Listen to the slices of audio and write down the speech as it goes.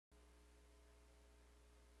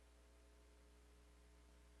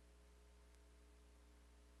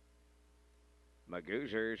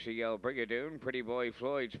Magoozer, CL Brigadoon, Pretty Boy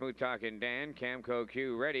Floyd, Smooth Talking Dan, Camco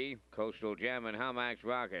Q ready, Coastal Gem and Hamax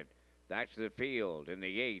Rocket. That's the field in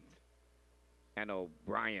the 8th. And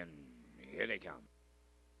O'Brien, here they come.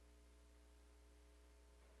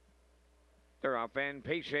 They're off and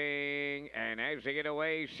pacing, and as they get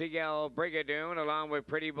away, CL Brigadoon along with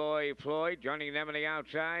Pretty Boy Floyd joining them on the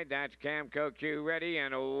outside. That's Camco Q ready,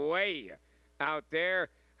 and away out there,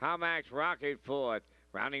 Hamax Rocket 4th.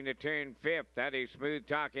 Rounding the turn 5th, that is Smooth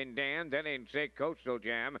Talking Dan. Then in 6th, Coastal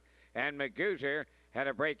Jam. And Magoozer had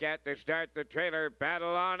a break at the start. The trailer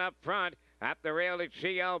battle on up front. At the rail, it's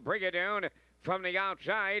CL Brigadoon. From the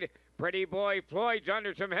outside, Pretty Boy Floyd's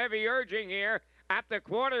under some heavy urging here at the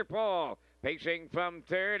quarter pole. Pacing from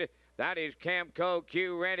 3rd, that is Camco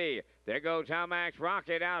Q ready. There goes Hamax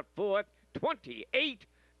Rocket out 4th. 28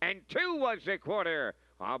 and 2 was the quarter.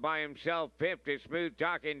 All by himself, 5th is Smooth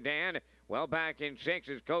Talking Dan. Well back in 6th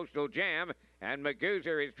is Coastal Jam, and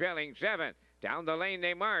Magoozer is trailing 7th. Down the lane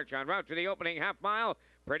they march on route to the opening half mile.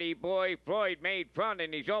 Pretty Boy Floyd made front,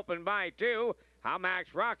 and he's open by 2. Hamax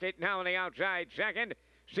Rocket now on the outside 2nd.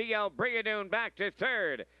 CL Brigadoon back to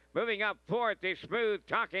 3rd. Moving up 4th is Smooth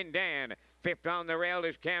Talking Dan. 5th on the rail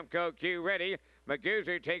is Camco Q ready.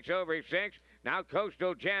 Magoozer takes over 6th. Now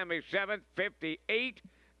Coastal Jam is 7th, 58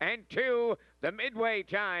 and 2. The midway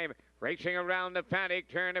time. Racing around the paddock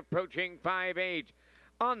turn, approaching 5-8.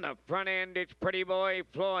 On the front end, it's Pretty Boy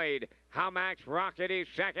Floyd. Hamax Rocket is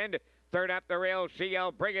 2nd. 3rd up the rail,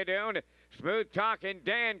 CL Brigadoon. Smooth Talking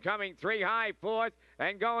Dan coming 3 high, 4th,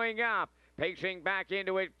 and going up. Pacing back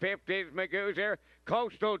into it, 5th is Magoozer.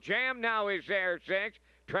 Coastal Jam now is there, 6th.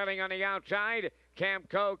 Trailing on the outside,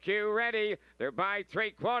 Camco Q ready. They're by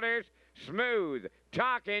 3/4. Smooth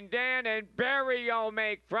Talking Dan and Barrio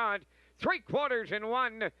make front. 3/4 and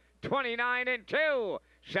 1. 29 and 2.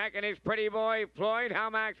 2nd is Pretty Boy Floyd.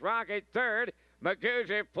 Hamax Rocket 3rd.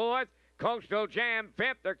 Magoozer 4th. Coastal Jam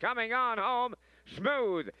 5th. They're coming on home.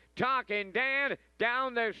 Smooth Talking Dan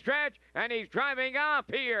down the stretch, and he's driving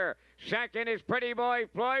up here. 2nd is Pretty Boy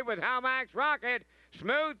Floyd with Hamax Rocket.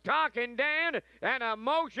 Smooth Talking Dan and a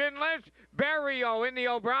motionless Barrio in the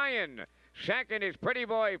O'Brien. 2nd is Pretty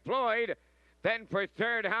Boy Floyd. Then for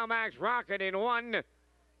 3rd, Hamax Rocket in 1.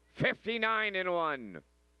 59 and 1.